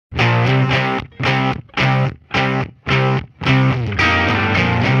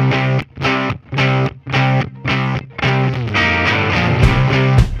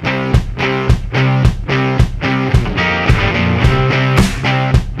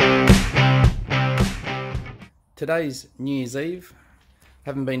today's New Year's Eve.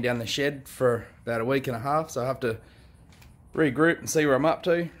 Haven't been down the shed for about a week and a half, so I have to regroup and see where I'm up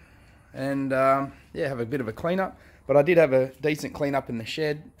to, and yeah, have a bit of a cleanup. But I did have a decent cleanup in the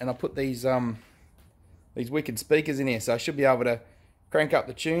shed, and I put these wicked speakers in here, so I should be able to crank up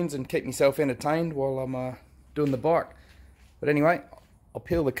the tunes and keep myself entertained while I'm doing the bike. But anyway, I'll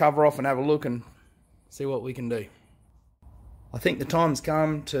peel the cover off and have a look and see what we can do. I think the time's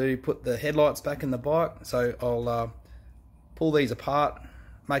come to put the headlights back in the bike, so I'll pull these apart,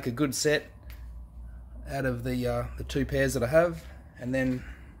 make a good set out of the two pairs that I have, and then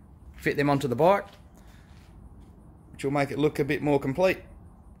fit them onto the bike, which will make it look a bit more complete.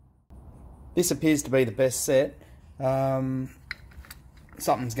 This appears to be the best set. Something's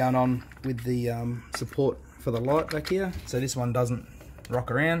going on with the support for the light back here, so this one doesn't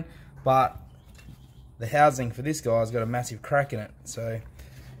rock around, but the housing for this guy's got a massive crack in it, so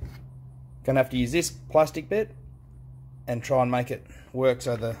gonna have to use this plastic bit and try and make it work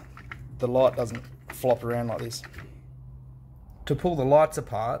so the light doesn't flop around like this. To pull the lights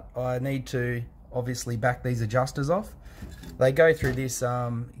apart, I need to obviously back these adjusters off. They go through this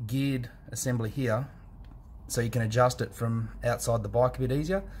geared assembly here, so you can adjust it from outside the bike a bit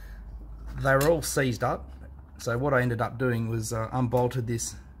easier. They were all seized up, so what I ended up doing was unbolted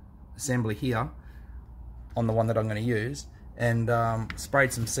this assembly here on the one that I'm going to use, and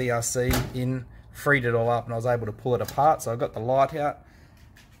sprayed some CRC in, freed it all up, and I was able to pull it apart. So I got the light out.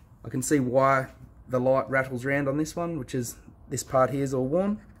 I can see why the light rattles around on this one, which is this part here is all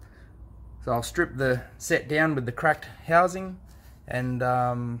worn. So I'll strip the set down with the cracked housing and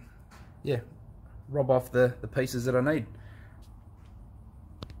yeah, rob off the pieces that I need.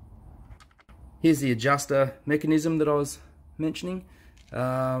 Here's the adjuster mechanism that I was mentioning.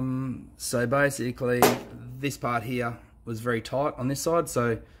 So basically this part here was very tight on this side,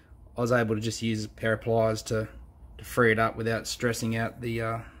 so I was able to just use a pair of pliers to free it up without stressing out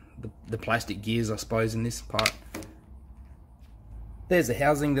the plastic gears, I suppose, in this part. There's the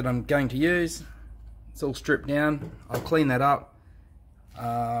housing that I'm going to use. It's all stripped down. I'll clean that up.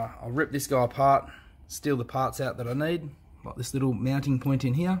 I'll rip this guy apart, steal the parts out that I need, like this little mounting point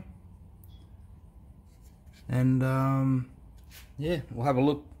in here, and yeah, we'll have a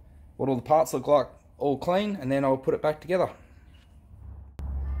look what all the parts look like all clean, and then I'll put it back together.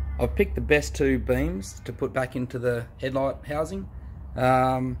 I've picked the best two beams to put back into the headlight housing.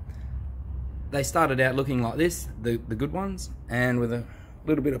 They started out looking like this, the good ones, and with a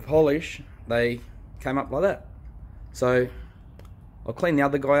little bit of polish they came up like that. So I'll clean the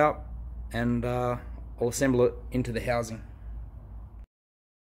other guy up and I'll assemble it into the housing.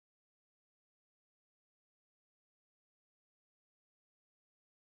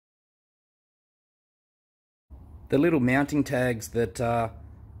 The little mounting tags that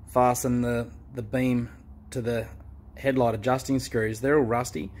fasten the beam to the headlight adjusting screws, they're all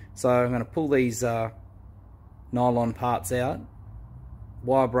rusty, so I'm going to pull these nylon parts out,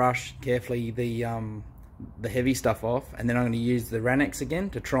 wire brush carefully the heavy stuff off, and then I'm going to use the Ranex again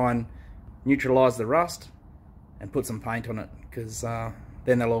to try and neutralise the rust and put some paint on it, because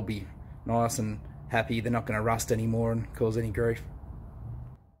then they'll all be nice and happy. They're not going to rust anymore and cause any grief.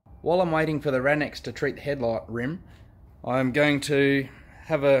 While I'm waiting for the Ranex to treat the headlight rim, I'm going to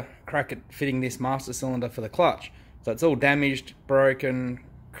have a crack at fitting this master cylinder for the clutch. So it's all damaged, broken,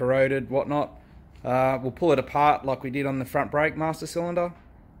 corroded, whatnot. We'll pull it apart like we did on the front brake master cylinder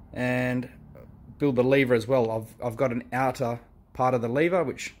and build the lever as well. I've got an outer part of the lever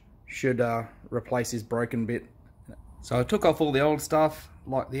which should replace this broken bit. So I took off all the old stuff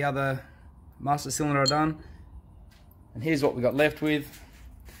like the other master cylinder I've done, and here's what we got left with.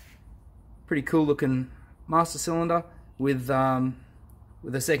 Pretty cool looking master cylinder with a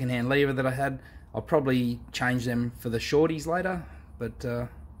second-hand lever that I had. I'll probably change them for the shorties later, but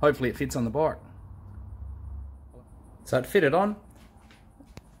hopefully it fits on the bike. So it fitted on,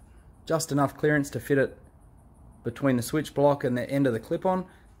 just enough clearance to fit it between the switch block and the end of the clip-on,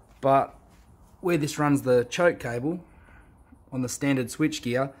 but where this runs the choke cable on the standard switch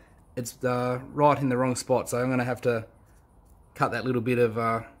gear, it's right in the wrong spot, so I'm going to have to cut that little bit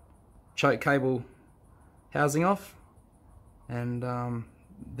of choke cable housing off, and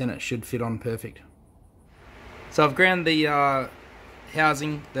then it should fit on perfect. So I've ground the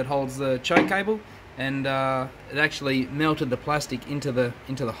housing that holds the choke cable, and it actually melted the plastic into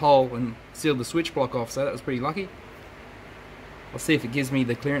the hole and sealed the switch block off, so that was pretty lucky. I'll see if it gives me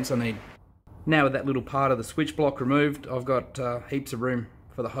the clearance I need. Now with that little part of the switch block removed, I've got heaps of room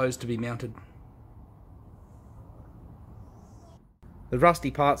for the hose to be mounted. The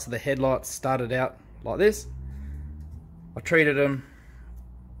rusty parts of the headlights started out like this. I treated them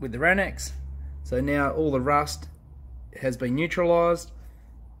with the Ranex, So now all the rust has been neutralised.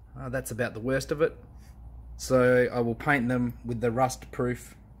 That's about the worst of it. So I will paint them with the rust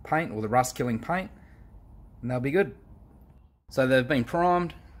proof paint, or the rust killing paint, and they'll be good. So they've been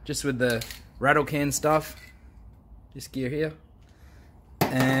primed just with the rattle can stuff, this gear here,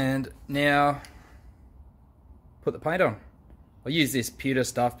 and now put the paint on. I'll use this pewter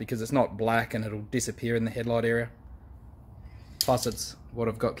stuff because it's not black and it'll disappear in the headlight area. Plus it's what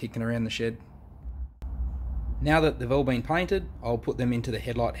I've got kicking around the shed. Now that they've all been painted, I'll put them into the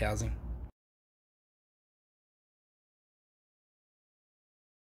headlight housing.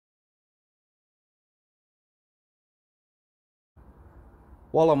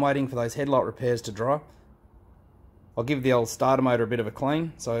 While I'm waiting for those headlight repairs to dry, I'll give the old starter motor a bit of a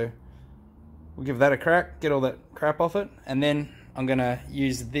clean. So we'll give that a crack, get all that crap off it, and then I'm going to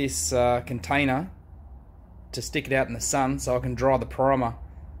use this container to stick it out in the sun so I can dry the primer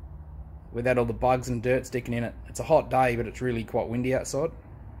without all the bugs and dirt sticking in it. It's a hot day, but it's really quite windy outside.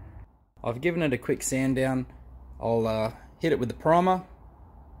 I've given it a quick sand down. I'll hit it with the primer,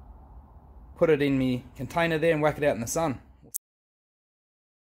 put it in my container there and whack it out in the sun.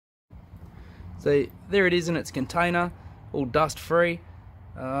 So there it is in its container, all dust free.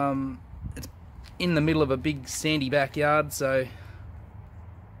 It's in the middle of a big sandy backyard, so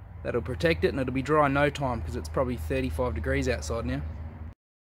that'll protect it, and it'll be dry in no time because it's probably 35 degrees outside now.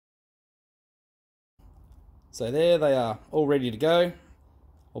 So there they are, all ready to go.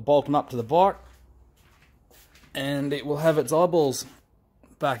 I'll bolt them up to the bike and it will have its eyeballs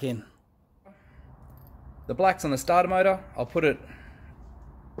back in. The black's on the starter motor. I'll put it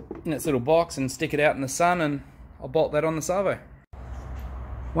in its little box and stick it out in the sun, and I'll bolt that on the servo.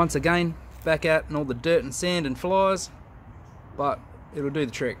 Once again, back out in all the dirt and sand and flies, but it'll do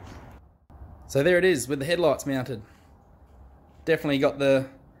the trick. So there it is with the headlights mounted. Definitely got the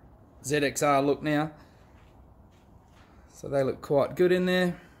ZXR look now. So they look quite good in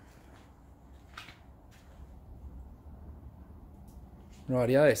there.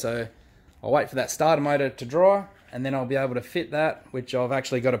 Rightio, so I'll wait for that starter motor to dry, and then I'll be able to fit that, which I've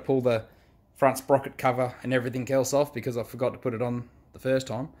actually got to pull the front sprocket cover and everything else off because I forgot to put it on the first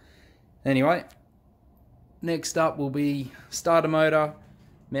time. Anyway, next up will be starter motor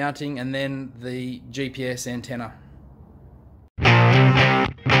mounting and then the GPS antenna.